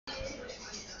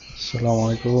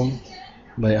Assalamualaikum.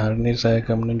 Baik, hari ini saya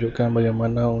akan menunjukkan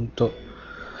bagaimana untuk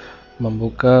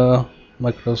membuka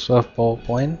Microsoft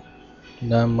PowerPoint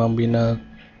dan membina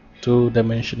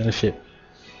two-dimensional shape.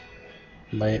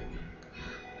 Baik,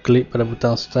 klik pada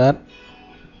butang Start,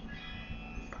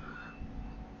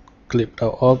 klik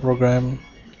pada All Program,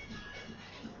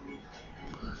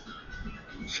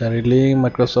 cari link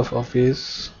Microsoft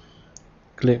Office,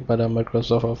 klik pada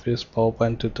Microsoft Office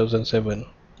PowerPoint 2007.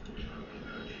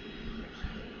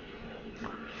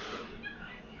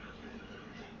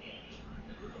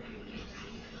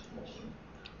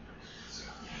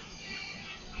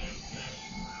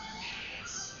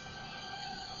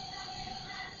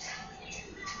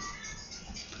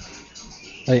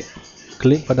 Baik,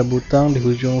 klik pada butang di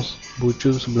hujung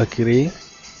bucu sebelah kiri,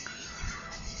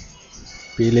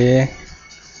 pilih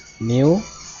New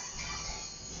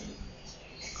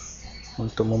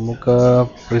untuk membuka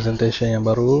presentation yang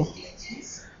baru,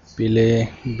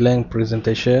 pilih Blank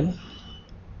Presentation,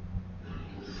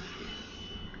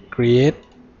 Create.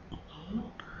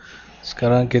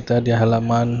 Sekarang kita di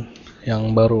halaman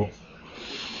yang baru.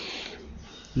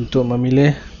 Untuk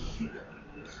memilih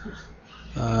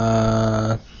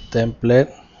template,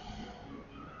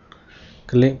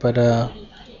 klik pada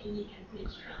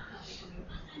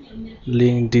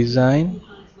link design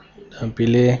dan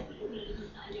pilih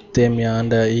theme yang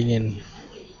anda ingin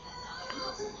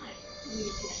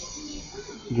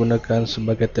gunakan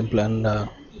sebagai template anda.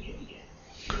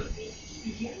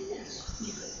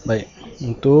 Baik,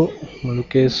 untuk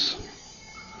melukis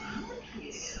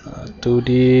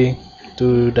 2D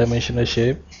two-dimensional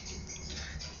shape,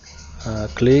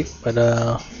 klik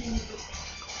pada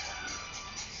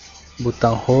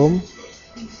butang Home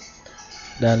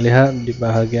dan lihat di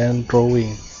bahagian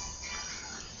Drawing.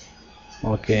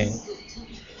 Okey,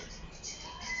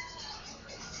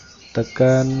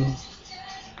 tekan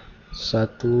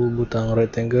satu butang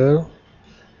rectangle,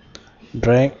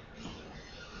 drag,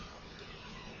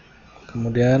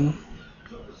 kemudian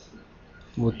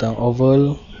butang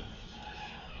oval,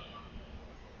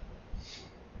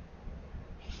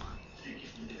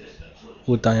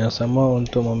 butang yang sama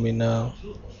untuk membina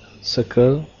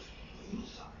circle,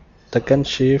 tekan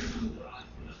shift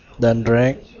dan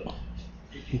drag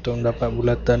untuk mendapat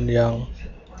bulatan yang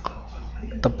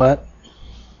tepat,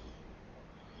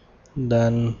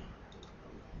 dan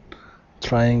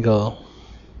triangle.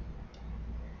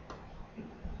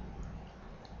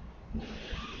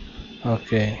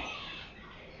 Okey,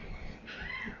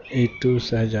 itu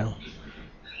sahaja.